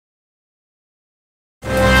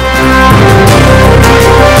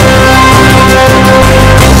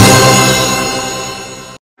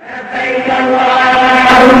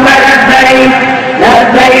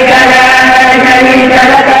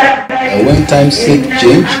times seek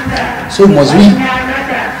change, so must we.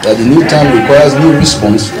 That the new time requires new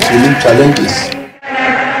response to new challenges.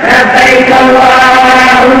 لبيك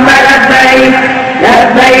اللهم لبيك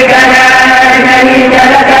لبيك لا شريك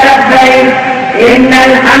لك لبيك إن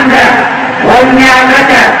الحمد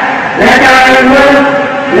والنعمة لك الملك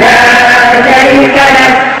لا شريك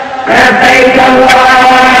لك لبيك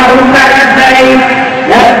اللهم لبيك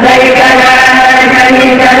لبيك لا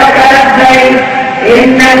شريك لك لبيك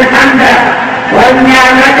إن الحمد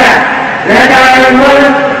والنعمة لك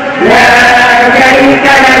الملك لا شريك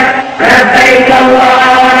لك لبيك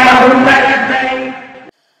اللهم لبيك.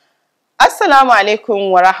 Assalamu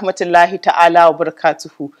alaikum wa rahmatullahi ta'ala wa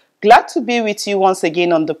barakatuhu. Glad to be with you once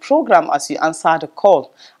again on the program as you answer the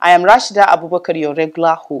call. I am Rashida Abubakar, your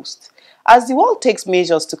regular host. As the world takes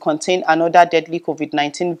measures to contain another deadly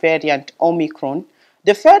COVID-19 variant, Omicron,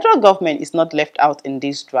 the federal government is not left out in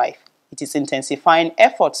this drive. It is intensifying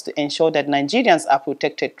efforts to ensure that Nigerians are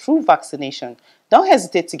protected through vaccination. Don't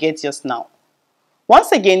hesitate to get yours now.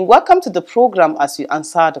 Once again, welcome to the program as you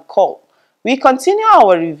answer the call. We continue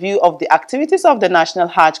our review of the activities of the National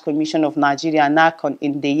Hajj Commission of Nigeria, NAHCON,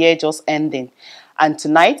 in the year just ending. And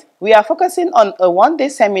tonight, we are focusing on a one-day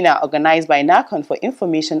seminar organized by NAHCON for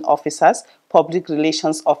information officers, public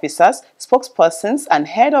relations officers, spokespersons, and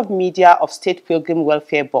head of media of state pilgrim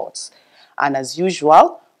welfare boards. And as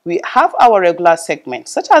usual, we have our regular segments,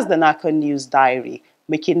 such as the NAHCON News Diary,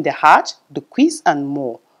 Making the Hajj, the quiz, and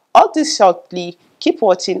more. All this shortly. Keep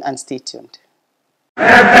watching and stay tuned.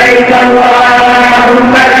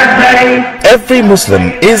 Every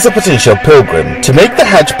Muslim is a potential pilgrim. To make the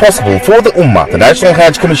Hajj possible for the Ummah, the National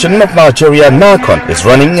Hajj Commission of Nigeria, NAHCON, is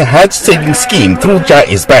running a Hajj saving scheme through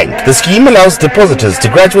Jaiz Bank. The scheme allows depositors to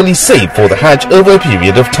gradually save for the Hajj over a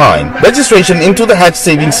period of time. Registration into the Hajj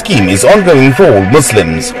saving scheme is ongoing for all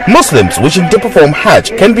Muslims. Muslims wishing to perform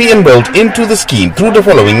Hajj can be enrolled into the scheme through the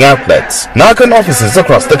following outlets: NAHCON offices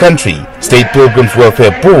across the country, state pilgrims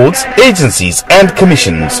welfare boards, agencies and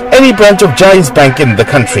commissions, any branch of Jaiz Bank in the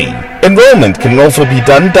country. Enrollment can also be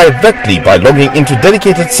done directly by logging into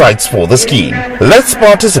dedicated sites for the scheme. Let's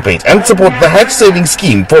participate and support the Hajj saving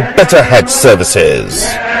scheme for better Hajj services.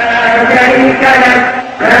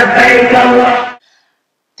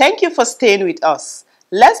 Thank you for staying with us.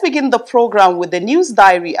 Let's begin the program with the news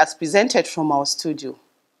diary as presented from our studio.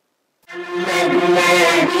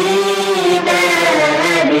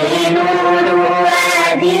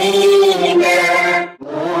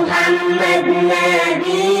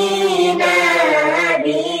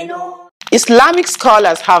 Islamic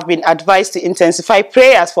scholars have been advised to intensify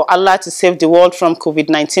prayers for Allah to save the world from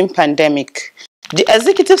COVID-19 pandemic. The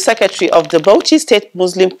Executive Secretary of the Bauchi State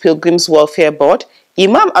Muslim Pilgrims Welfare Board,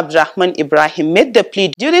 Imam Abdurrahman Ibrahim, made the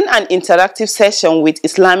plea during an interactive session with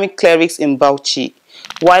Islamic clerics in Bauchi.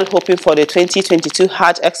 While hoping for the 2022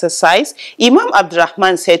 Hajj exercise, Imam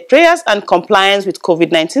Abdurrahman said prayers and compliance with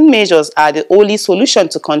COVID-19 measures are the only solution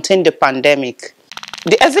to contain the pandemic.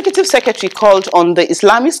 The Executive Secretary called on the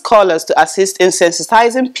Islamic scholars to assist in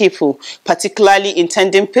sensitizing people, particularly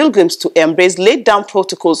intending pilgrims, to embrace laid-down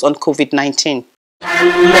protocols on COVID-19.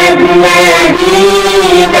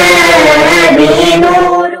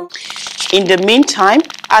 In the meantime,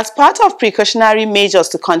 as part of precautionary measures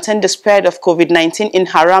to contain the spread of COVID-19 in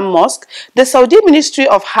Haram Mosque, the Saudi Ministry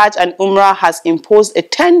of Hajj and Umrah has imposed a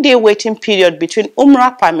 10-day waiting period between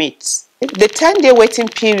Umrah permits. The 10-day waiting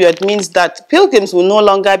period means that pilgrims will no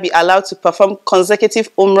longer be allowed to perform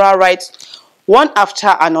consecutive Umrah rites one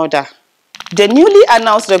after another. The newly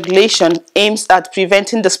announced regulation aims at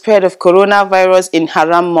preventing the spread of coronavirus in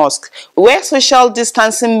Haram Mosque, where social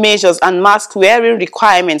distancing measures and mask wearing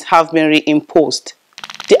requirements have been reimposed.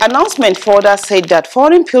 The announcement further said that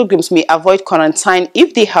foreign pilgrims may avoid quarantine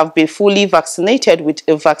if they have been fully vaccinated with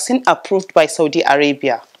a vaccine approved by Saudi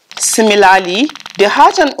Arabia. Similarly, the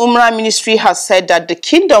Hajj and Umrah Ministry has said that the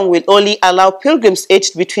kingdom will only allow pilgrims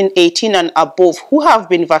aged between 18 and above who have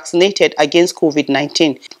been vaccinated against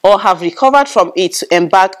COVID-19 or have recovered from it to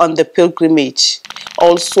embark on the pilgrimage.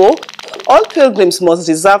 Also, all pilgrims must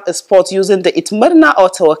reserve a spot using the Itmarna or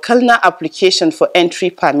Tawakkalna application for entry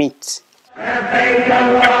permit.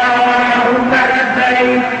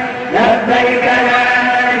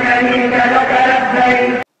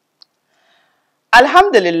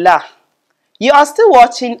 Alhamdulillah, you are still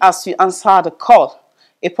watching as we answer the call,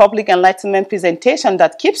 a public enlightenment presentation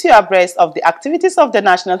that keeps you abreast of the activities of the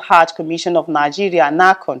National Hajj Commission of Nigeria,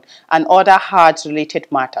 NAHCON, and other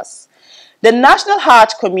Hajj-related matters. The National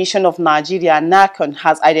Hajj Commission of Nigeria, NAHCON,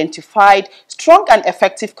 has identified strong and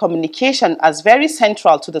effective communication as very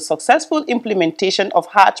central to the successful implementation of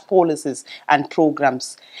Hajj policies and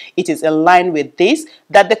programs. It is in line with this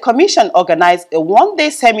that the Commission organized a one-day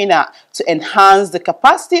seminar to enhance the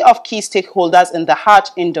capacity of key stakeholders in the Hajj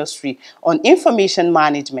industry on information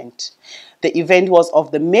management. The event was of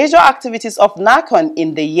the major activities of NAHCON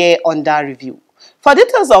in the year under review. For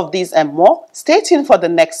details of these and more, stay tuned for the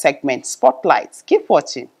next segment, Spotlights. Keep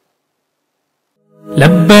watching.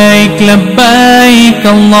 لبيك لبيك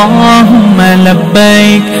اللهم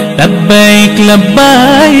لبيك لبيك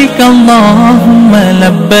لبيك اللهم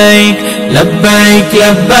لبيك لبيك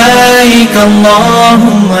لبيك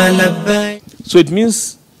اللهم لبيك. So it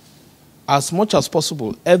means as much as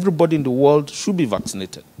possible, everybody in the world should be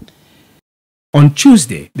vaccinated. On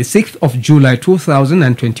Tuesday, the 6th of July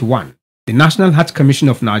 2021, the National Hajj Commission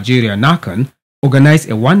of Nigeria, NAHCON, organized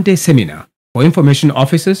a one-day seminar for information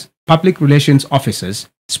officers, public relations officers,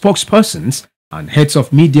 spokespersons, and heads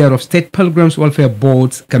of media of state pilgrims welfare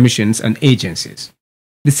boards, commissions, and agencies.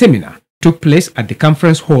 The seminar took place at the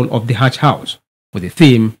conference hall of the Hajj House with the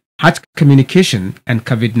theme Hajj Communication and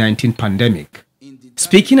COVID-19 Pandemic.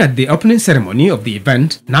 Speaking at the opening ceremony of the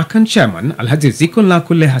event, NAHCON chairman Alhaji Zikrullah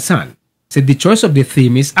Kulle Hassan said the choice of the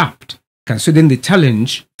theme is apt, considering the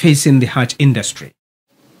challenge facing the Hajj industry.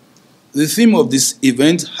 The theme of this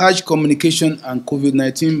event, Hajj Communication and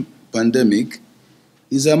COVID-19 Pandemic,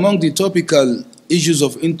 is among the topical issues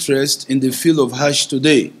of interest in the field of Hajj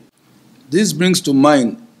today. This brings to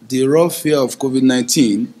mind the rough fear of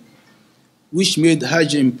COVID-19, which made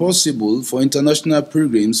Hajj impossible for international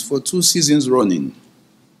pilgrims for 2 seasons running.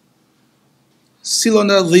 Still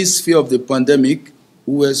under this fear of the pandemic,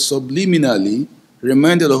 we were subliminally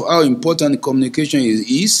reminded of how important communication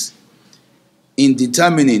is in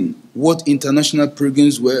determining what international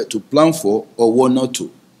pilgrims were to plan for or were not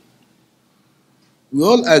to. We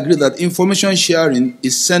all agree that information sharing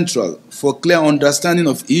is central for clear understanding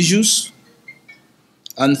of issues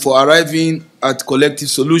and for arriving at collective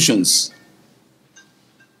solutions.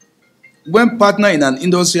 When partners in an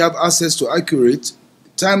industry have access to accurate,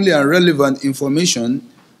 timely, and relevant information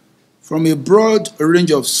from a broad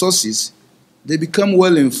range of sources, they become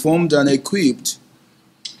well informed and equipped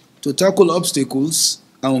to tackle obstacles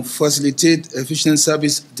and facilitate efficient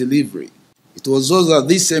service delivery. It was thus that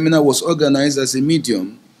this seminar was organized as a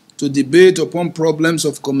medium to debate upon problems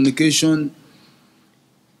of communication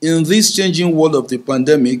in this changing world of the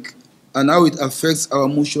pandemic and how it affects our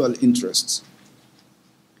mutual interests.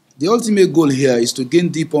 The ultimate goal here is to gain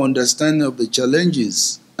deeper understanding of the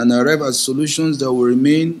challenges and arrive at solutions that will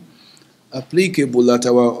remain applicable at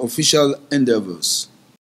our official endeavors.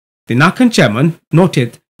 The NAHCON chairman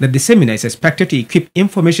noted that the seminar is expected to equip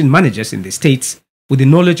information managers in the states with the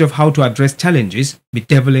knowledge of how to address challenges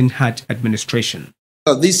bedeviling Hajj administration.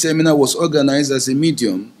 This seminar was organized as a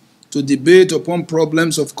medium to debate upon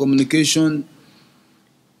problems of communication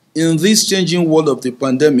in this changing world of the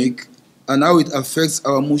pandemic and how it affects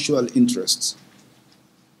our mutual interests.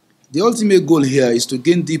 The ultimate goal here is to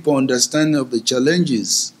gain deeper understanding of the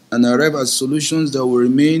challenges and arrive at solutions that will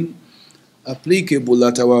remain applicable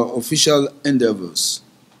at our official endeavors.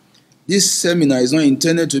 This seminar is not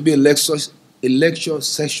intended to be a lecture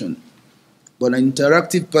session, but an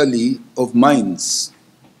interactive parley of minds.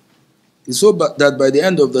 It's so that by the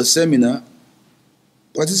end of the seminar,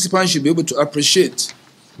 participants should be able to appreciate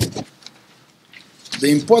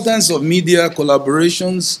the importance of media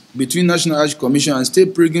collaborations between National Hajj Commission and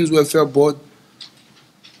State Pilgrims Welfare Board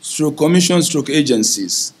 / commissions /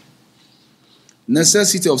 agencies,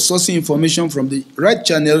 necessity of sourcing information from the right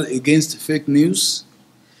channel against fake news,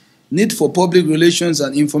 need for public relations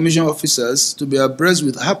and information officers to be abreast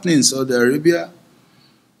with happenings in Saudi Arabia,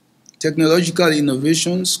 technological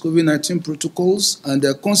innovations, COVID-19 protocols, and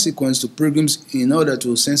their consequence to pilgrims in order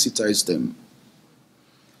to sensitize them.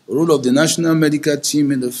 The role of the national medical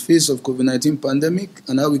team in the face of COVID-19 pandemic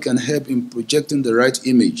and how we can help in projecting the right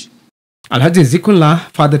image. Alhaji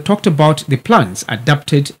Zikrullah further talked about the plans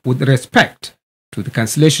adopted with respect to the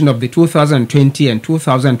cancellation of the 2020 and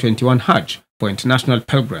 2021 Hajj for international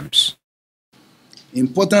pilgrims.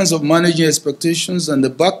 Importance of managing expectations and the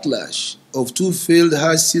backlash of 2 failed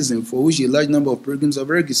Hajj seasons for which a large number of pilgrims have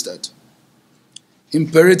registered.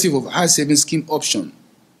 Imperative of Hajj saving scheme option.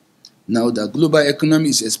 Now that global economy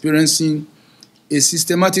is experiencing a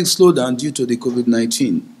systematic slowdown due to the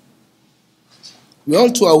COVID-19. We are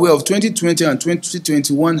all too aware of 2020 and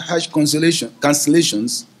 2021 Hajj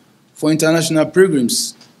cancellations for international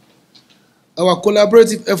pilgrims. Our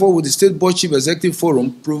collaborative effort with the State Board Chief Executive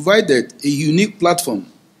Forum provided a unique platform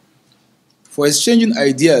for exchanging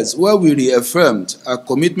ideas where we reaffirmed our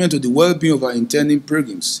commitment to the well-being of our intending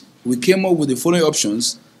pilgrims. We came up with the following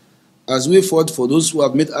options as way forward for those who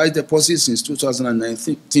have made Hajj deposits since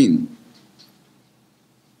 2019.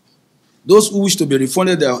 Those who wish to be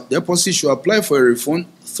refunded their deposits should apply for a refund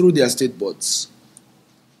through their state boards.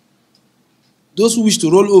 Those who wish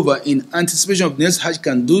to roll over in anticipation of the next Hajj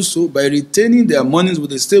can do so by retaining their monies with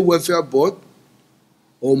the State Welfare Board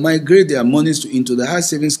or migrate their monies into the Hajj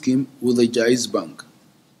savings scheme with the Jaiz Bank.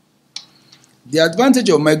 The advantage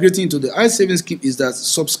of migrating into the Hajj savings scheme is that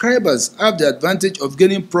subscribers have the advantage of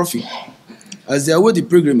gaining profit as they await the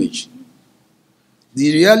pilgrimage.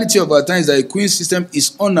 The reality of our time is that a queuing system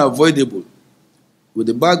is unavoidable, with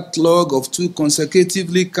the backlog of 2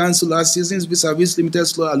 consecutively cancelled Hajj seasons vis-a-vis limited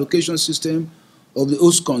slot allocation system of the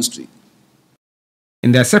host country.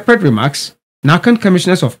 In their separate remarks, NAHCON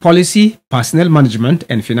Commissioners of Policy, Personnel Management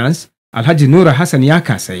and Finance, Alhaji Nura Hassan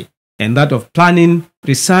Yakase, and that of Planning,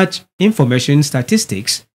 Research, Information,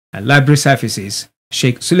 Statistics and Library Services,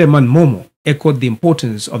 Sheikh Suleiman Momo, echoed the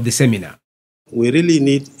importance of the seminar. We really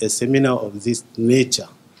need a seminar of this nature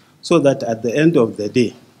so that at the end of the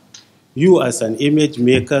day, you as an image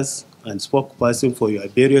makers and spokesperson for your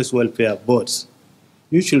various welfare boards,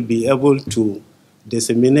 you should be able to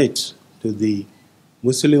disseminate to the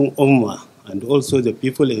Muslim Ummah and also the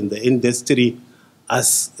people in the industry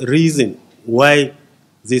as reason why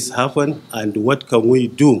this happened and what can we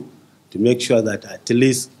do to make sure that at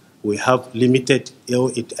least we have limited,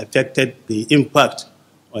 it affected the impact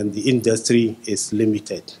on the industry is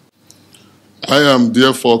limited. I am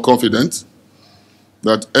therefore confident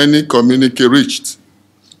that any communique reached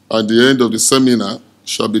at the end of the seminar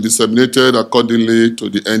shall be disseminated accordingly to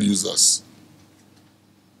the end users.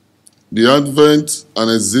 The advent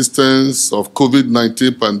and existence of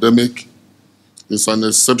COVID-19 pandemic is an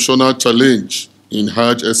exceptional challenge in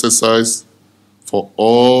Hajj exercise for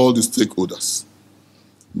all the stakeholders.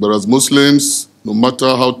 But as Muslims, no matter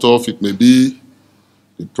how tough it may be,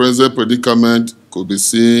 the present predicament could be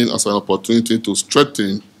seen as an opportunity to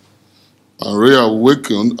strengthen and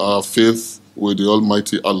reawaken our faith with the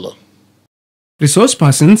Almighty Allah. Resource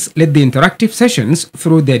persons led the interactive sessions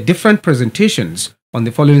through their different presentations on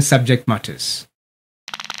the following subject matters: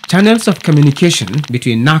 channels of communication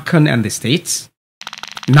between NAHCON and the states,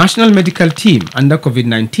 national medical team under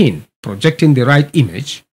COVID-19 projecting the right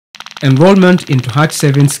image, enrollment into Hajj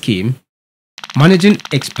savings scheme, managing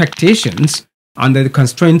expectations under the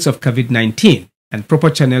constraints of COVID-19 and proper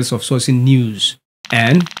channels of sourcing news,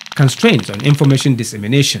 and constraints on information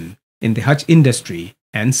dissemination in the Hajj industry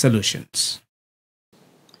and solutions.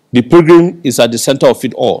 The pilgrim is at the center of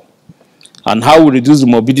it all, and how we reduce the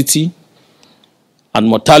morbidity and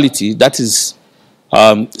mortality, that is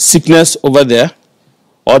sickness over there,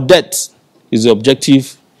 or death, is the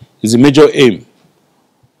objective, is the major aim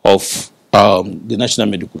of the National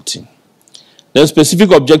Medical Team. The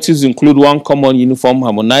specific objectives include one common, uniform,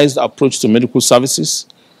 harmonized approach to medical services,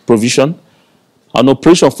 provision, and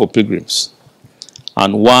operation for pilgrims,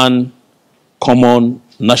 and one common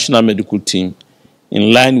national medical team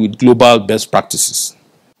in line with global best practices.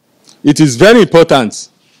 It is very important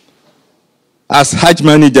as Hajj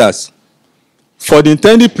managers for the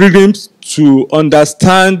intended pilgrims to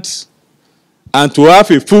understand and to have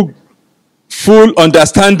a full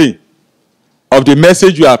understanding of the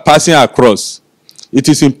message you are passing across. It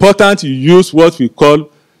is important you use what we call,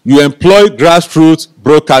 you employ grassroots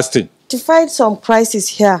broadcasting. To fight some crisis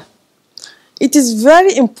here, it is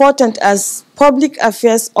very important as public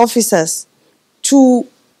affairs officers to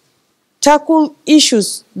tackle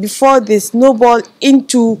issues before they snowball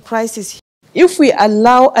into crisis. If we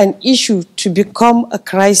allow an issue to become a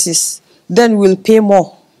crisis, then we'll pay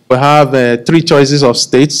more. We have 3 choices of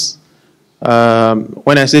states.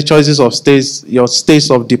 When I say choices of states, your states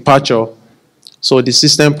of departure. So the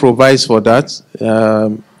system provides for that.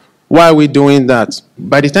 Why are we doing that?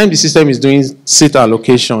 By the time the system is doing seat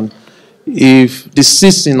allocation, if the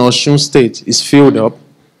seats in Osun State is filled up,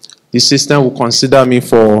 the system will consider me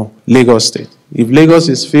for Lagos State. If Lagos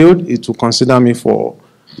is filled, it will consider me for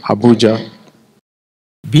Abuja.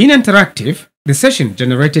 Being interactive, the session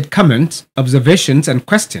generated comments, observations, and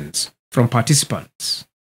questions from participants.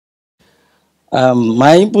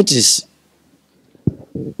 My input is,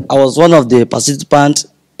 I was one of the participants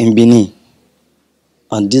in Benin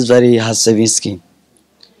on this very Hajj savings scheme.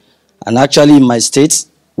 And actually in my state,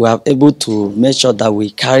 we are able to make sure that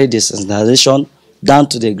we carry the sensitization down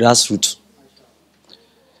to the grassroots.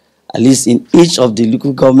 At least in each of the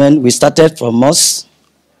local government, we started from us,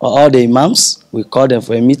 all the imams, we called them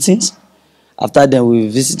for meetings. After then, we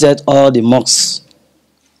visited all the mosques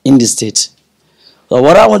in the state. So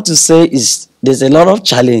what I want to say is there's a lot of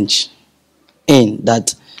challenge in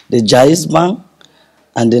that the Jais Bank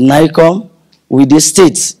and the NAHCON with the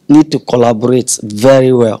states need to collaborate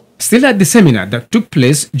very well. Still at the seminar that took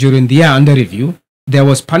place during the year under review, there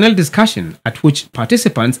was panel discussion at which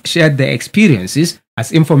participants shared their experiences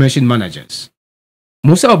as information managers.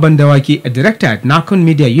 Musa Obandawaki, a director at NAHCON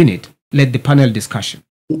Media Unit, led the panel discussion.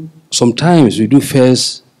 Sometimes we do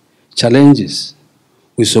face challenges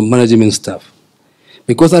with some management staff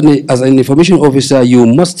because as an information officer, you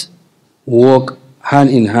must work hand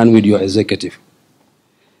in hand with your executive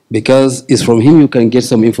because it's from him you can get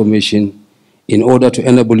some information in order to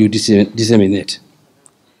enable you disseminate.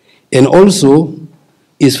 And also,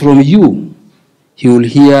 it's from you he will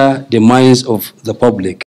hear the minds of the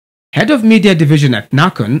public. Head of Media Division at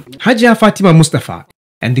NAHCON, Hajja Fatima Mustafa,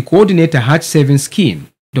 and the coordinator Hajj Savings Scheme,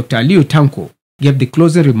 Dr. Aliu Tanko, gave the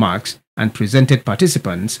closing remarks and presented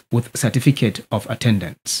participants with certificate of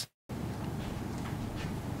attendance.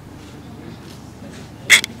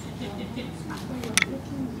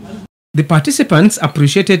 The participants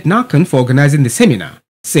appreciated NAHCON for organizing the seminar,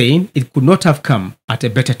 saying it could not have come at a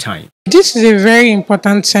better time. This is a very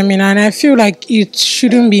important seminar and I feel like it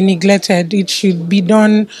shouldn't be neglected. It should be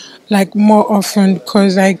done more often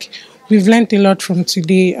because we've learned a lot from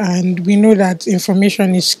today and we know that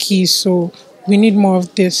information is key, so we need more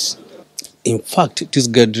of this. In fact, this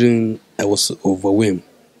gathering, I was overwhelmed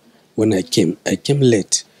when I came. I came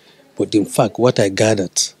late, but in fact, what I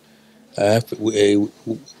gathered, I have a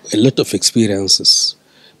lot of experiences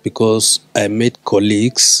because I met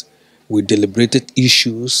colleagues, we deliberated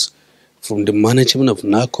issues from the management of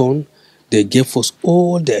NAHCON. They gave us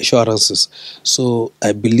all the assurances. So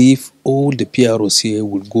I believe all the PROs here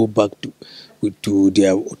will go back to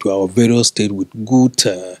our various states with good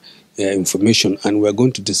information, and we are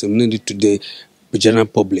going to disseminate it to the general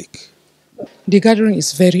public. The gathering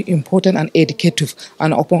is very important and educative,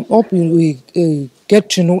 and upon up we get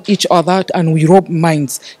to know each other and we rub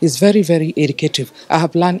minds. It's very, very educative. I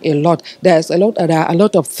have learned a lot. There are a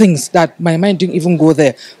lot of things that my mind didn't even go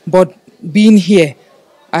there. But being here,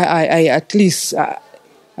 I at least I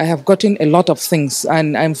have gotten a lot of things,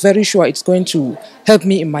 and I'm very sure it's going to help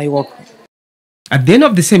me in my work. At the end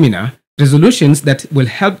of the seminar, resolutions that will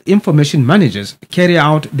help information managers carry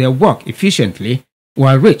out their work efficiently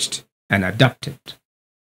were reached and adopted.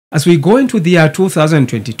 As we go into the year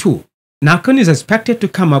 2022, NAHCON is expected to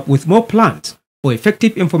come up with more plans for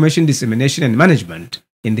effective information dissemination and management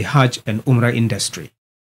in the Hajj and Umrah industry.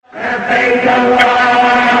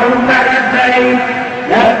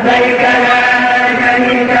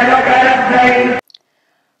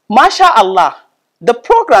 MashaAllah, the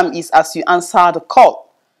program is as you answer the call.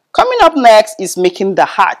 Coming up next is Making the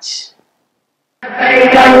Hajj. To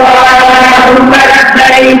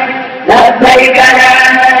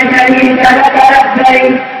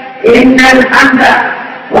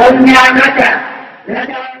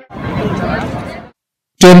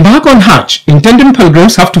embark on Hajj, intending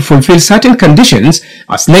pilgrims have to fulfill certain conditions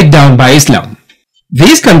as laid down by Islam.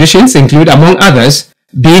 These conditions include, among others,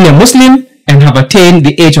 being a Muslim and have attained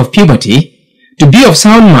the age of puberty, to be of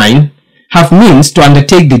sound mind, have means to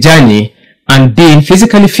undertake the journey, and being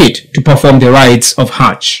physically fit to perform the rites of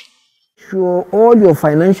Hajj. Sure, all your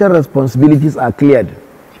financial responsibilities are cleared.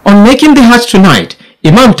 On Making the Hajj tonight,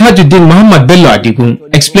 Imam Tajuddin Muhammad Bello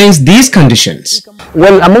Adigun explains these conditions.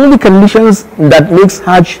 Well, among the conditions that makes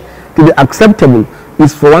Hajj to be acceptable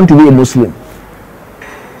is for one to be a Muslim.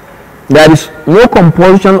 There is no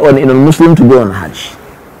compulsion on a Muslim to go on Hajj.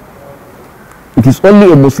 It is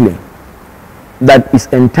only a Muslim that is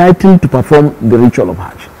entitled to perform the ritual of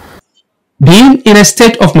Hajj. Being in a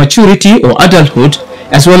state of maturity or adulthood,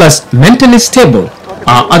 as well as mentally stable,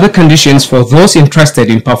 are other conditions for those interested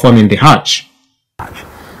in performing the Hajj.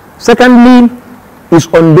 Secondly, is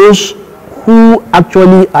on those who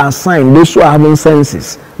actually are sane, those who are having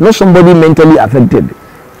senses, not somebody mentally affected.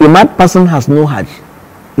 A mad person has no Hajj.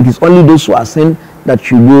 It is only those who are sane that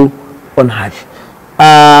should go on Hajj.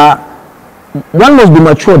 One must be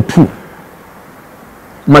matured too.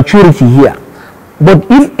 Maturity here. But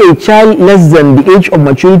if a child less than the age of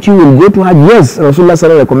maturity will go to Hajj, yes,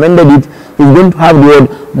 Rasulullah recommended it, he's going to have the word,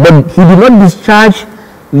 but he did not discharge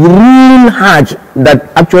the real Hajj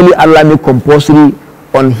that actually Allah made compulsory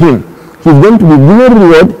on him. He's going to be given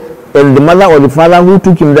reward, and the mother or the father who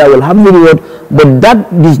took him there will have the reward, but that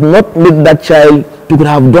does not make that child to could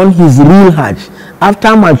have done his real Hajj.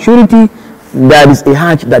 After maturity, there is a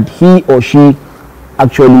Hajj that he or she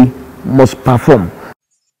actually must perform.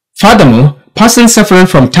 Furthermore, persons suffering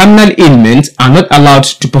from terminal ailments are not allowed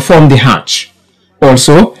to perform the Hajj.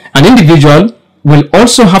 Also, an individual will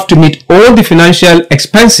also have to meet all the financial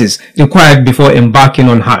expenses required before embarking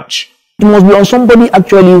on Hajj. It must be on somebody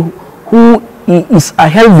actually who is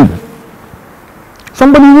healthy.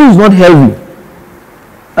 Somebody who is not healthy,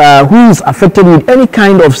 who is affected with any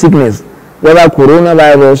kind of sickness, whether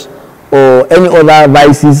coronavirus or any other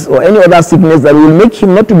vices or any other sickness that will make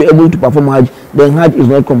him not to be able to perform Hajj, then Hajj is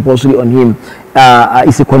not compulsory on him.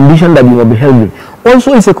 It's a condition that you must be healthy.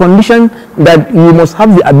 Also, it's a condition that you must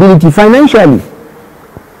have the ability financially.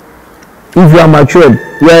 If you are matured,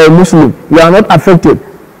 you are a Muslim, you are not affected,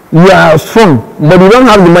 you are strong, but you don't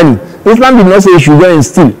have the money. Islam did not say you should go and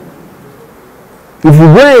steal. If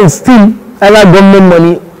you go and steal either government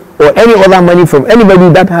money or any other money from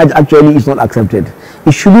anybody, that Hajj actually is not accepted.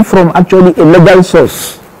 It should be from actually a legal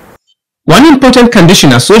source. One important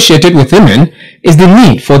condition associated with women is the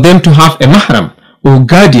need for them to have a mahram or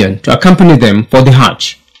guardian to accompany them for the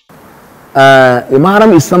Hajj. A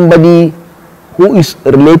mahram is somebody who is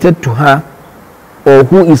related to her or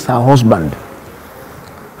who is her husband.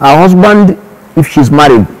 Her husband, if she is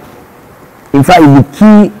married, in fact, is the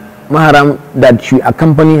key mahram that should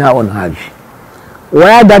accompany her on Hajj.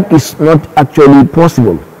 Where that is not actually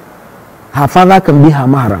possible, her father can be her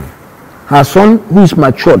mahram. Her son, who is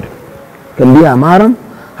matured, can be her mahram.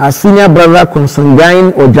 Her senior brother,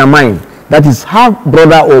 consanguine or germine, that is half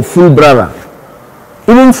brother or full brother,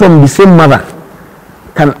 even from the same mother,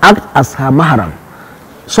 can act as her mahram.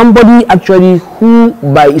 Somebody actually who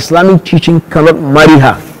by Islamic teaching cannot marry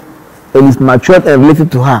her and is matured and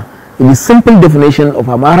related to her, in the simple definition of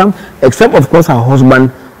her mahram, except of course her husband,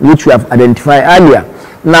 which we have identified earlier.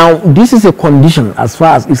 Now, this is a condition as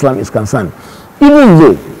far as Islam is concerned. Even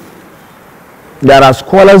though there are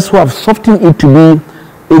scholars who have softened it to be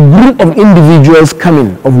a group of individuals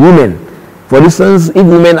coming, of women. For instance, if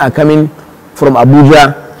women are coming from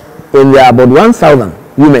Abuja and there are about 1,000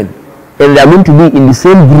 women and they are going to be in the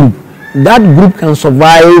same group, that group can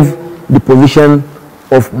survive the position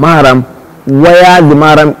of mahram where the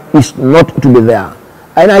mahram is not to be there.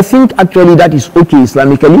 And I think actually that is okay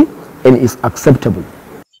Islamically and is acceptable.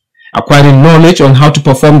 Acquiring knowledge on how to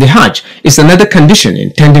perform the Hajj is another condition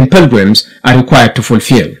intending pilgrims are required to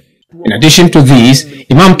fulfill. In addition to these,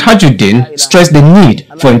 Imam Tajuddin stressed the need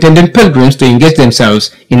for intending pilgrims to engage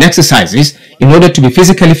themselves in exercises in order to be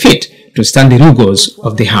physically fit to stand the rigors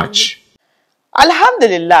of the Hajj.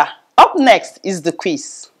 Alhamdulillah, up next is the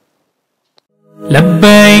quiz.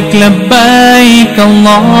 لبيك لبيك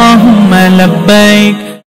اللهم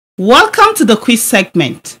لبيك. Welcome to the quiz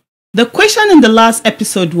segment. The question in the last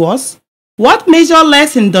episode was, what major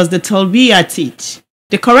lesson does the Talbiyah teach?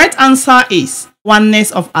 The correct answer is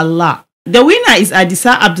oneness of Allah. The winner is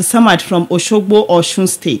Adisa Abdusamad from Oshogbo, Osun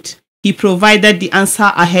State. He provided the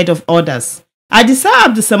answer ahead of others. Adisa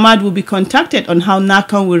Abdusamad will be contacted on how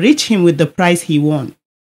NAHCON will reach him with the prize he won.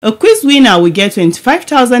 A quiz winner will get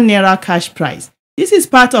 25,000 Naira cash prize. This is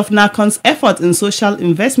part of NAHCON's effort in social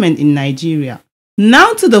investment in Nigeria.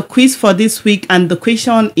 Now to the quiz for this week, and the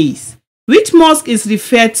question is, which mosque is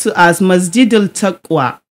referred to as Masjid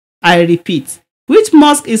al-Taqwa? I repeat, which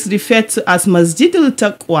mosque is referred to as Masjid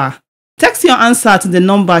al-Taqwa? Text your answer to the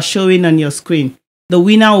number showing on your screen. The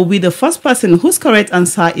winner will be the first person whose correct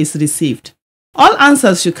answer is received. All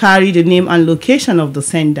answers should carry the name and location of the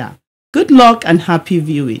sender. Good luck and happy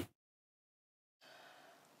viewing.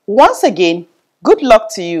 Once again, good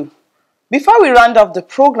luck to you. Before we round off the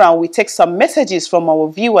program, we take some messages from our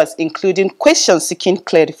viewers, including questions seeking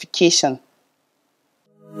clarification.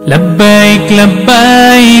 لبيك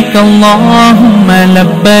لبيك اللهم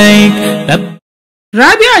لبيك.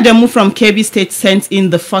 Rabia Adamu from Kebbi State sent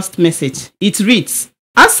in the first message. It reads,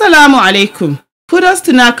 Assalamu alaikum. Kudos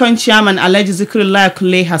to NAHCON Chairman Alhaji Zikrullah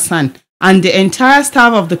Kule Hassan and the entire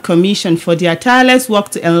staff of the Commission for their tireless work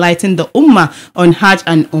to enlighten the Ummah on Hajj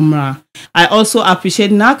and Umrah. I also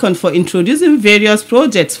appreciate NAHCON for introducing various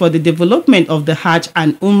projects for the development of the Hajj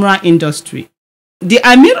and Umrah industry. The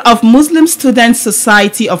Amir of Muslim Students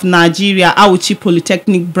Society of Nigeria, Auchi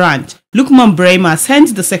Polytechnic Branch, Lukman Brema,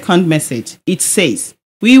 sent the second message. It says,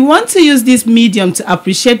 we want to use this medium to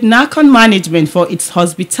appreciate NAHCON management for its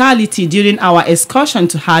hospitality during our excursion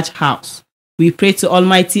to Hajj House. We pray to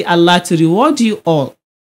Almighty Allah to reward you all.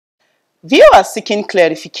 Viewers seeking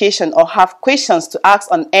clarification or have questions to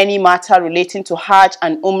ask on any matter relating to Hajj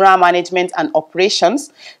and Umrah management and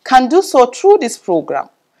operations can do so through this program.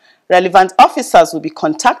 Relevant officers will be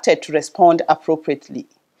contacted to respond appropriately.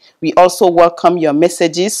 We also welcome your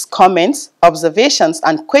messages, comments, observations,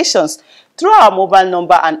 and questions through our mobile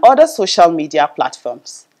number and other social media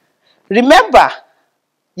platforms. Remember,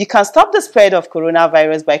 You can stop the spread of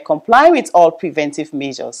coronavirus by complying with all preventive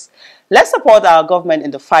measures. Let's support our government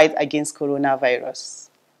in the fight against coronavirus.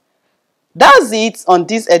 That's it on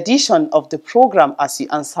this edition of the program As You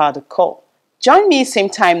Answer the Call. Join me same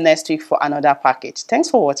time next week for another package. Thanks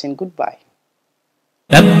for watching. Goodbye.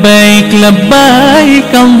 لبيك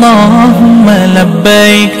لبيك اللهم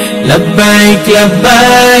لبيك لبيك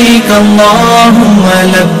لبيك اللهم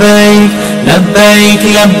لبيك لبيك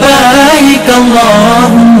لبيك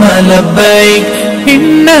اللهم لبيك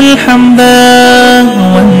إن الحمد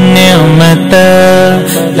والنعمة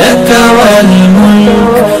لك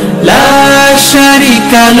والملك لا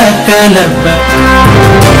شريك لك لبيك